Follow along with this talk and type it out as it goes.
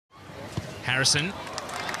Harrison.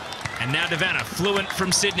 And now to Vanna, fluent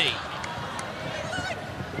from Sydney.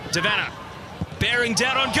 To Vanna, bearing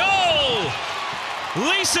down on goal!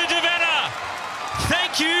 Lisa de Vanna,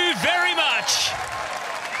 thank you very much.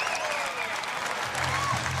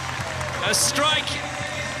 A strike,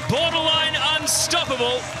 borderline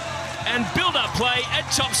unstoppable, and build-up play at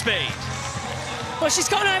top speed. Well, she's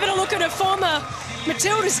gone over to look at her former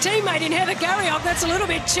Matilda's teammate in Heather Garriock. That's a little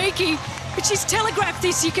bit cheeky, but she's telegraphed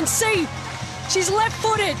this. You can see she's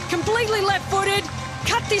left-footed, completely left-footed,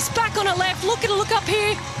 cut this back on her left, look up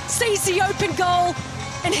here, sees the open goal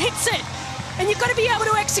and hits it. And you've got to be able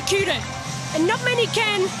to execute it. And not many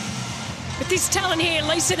can, but this talent here,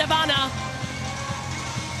 Lisa de Vanna,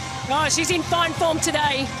 oh, she's in fine form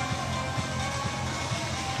today.